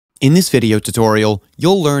In this video tutorial,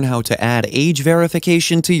 you'll learn how to add age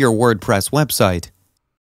verification to your WordPress website.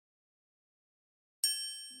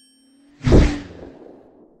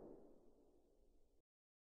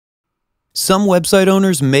 Some website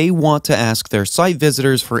owners may want to ask their site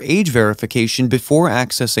visitors for age verification before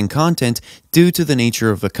accessing content due to the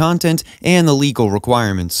nature of the content and the legal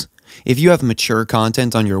requirements. If you have mature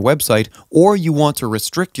content on your website, or you want to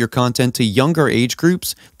restrict your content to younger age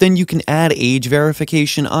groups, then you can add age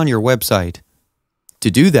verification on your website. To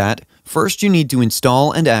do that, first you need to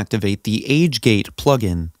install and activate the AgeGate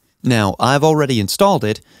plugin. Now, I've already installed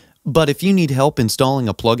it, but if you need help installing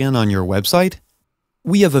a plugin on your website,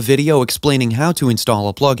 we have a video explaining how to install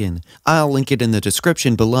a plugin. I'll link it in the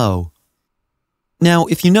description below. Now,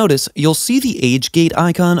 if you notice, you'll see the AgeGate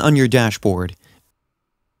icon on your dashboard.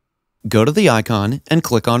 Go to the icon and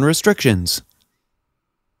click on Restrictions.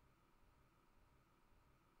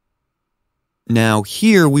 Now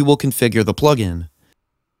here we will configure the plugin.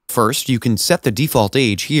 First, you can set the default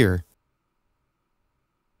age here.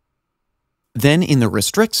 Then in the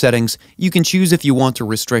Restrict settings, you can choose if you want to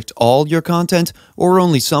restrict all your content or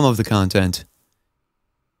only some of the content.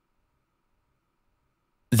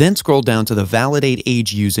 Then scroll down to the Validate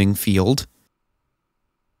Age Using field.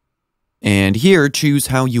 And here, choose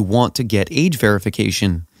how you want to get age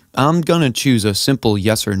verification. I'm gonna choose a simple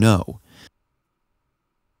yes or no.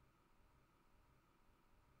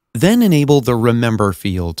 Then enable the Remember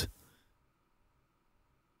field.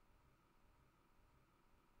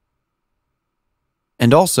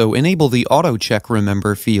 And also enable the Auto Check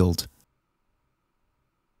Remember field.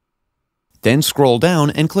 Then scroll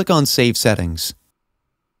down and click on Save Settings.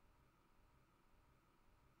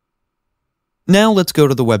 Now let's go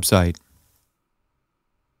to the website.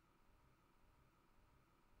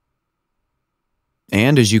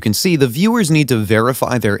 And as you can see, the viewers need to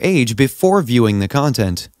verify their age before viewing the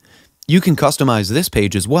content. You can customize this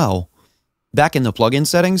page as well. Back in the plugin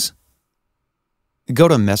settings, go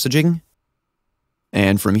to Messaging,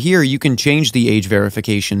 and from here you can change the age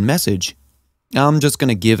verification message. I'm just going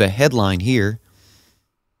to give a headline here.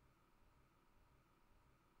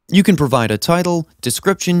 You can provide a title,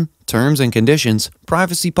 description, terms and conditions,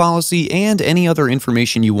 privacy policy, and any other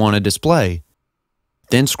information you want to display.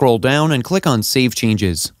 Then scroll down and click on Save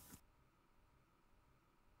Changes.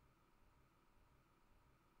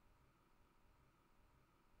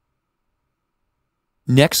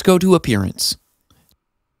 Next, go to Appearance.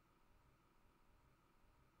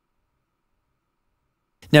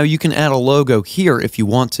 Now you can add a logo here if you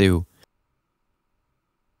want to.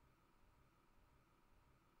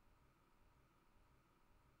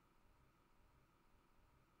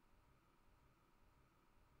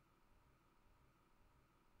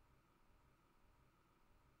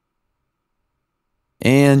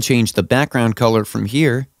 And change the background color from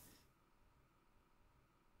here.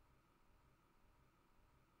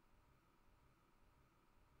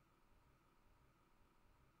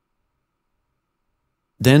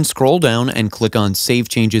 Then scroll down and click on Save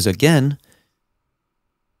Changes again.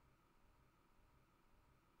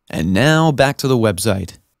 And now back to the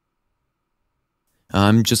website.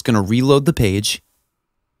 I'm just going to reload the page.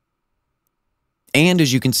 And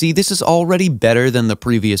as you can see, this is already better than the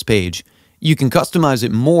previous page. You can customize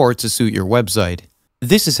it more to suit your website.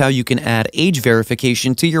 This is how you can add age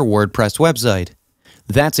verification to your WordPress website.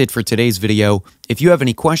 That's it for today's video. If you have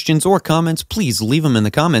any questions or comments, please leave them in the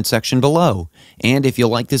comment section below. And if you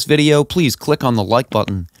like this video, please click on the like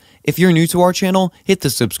button. If you're new to our channel, hit the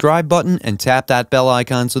subscribe button and tap that bell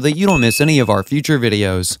icon so that you don't miss any of our future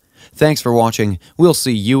videos. Thanks for watching. We'll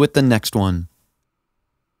see you at the next one.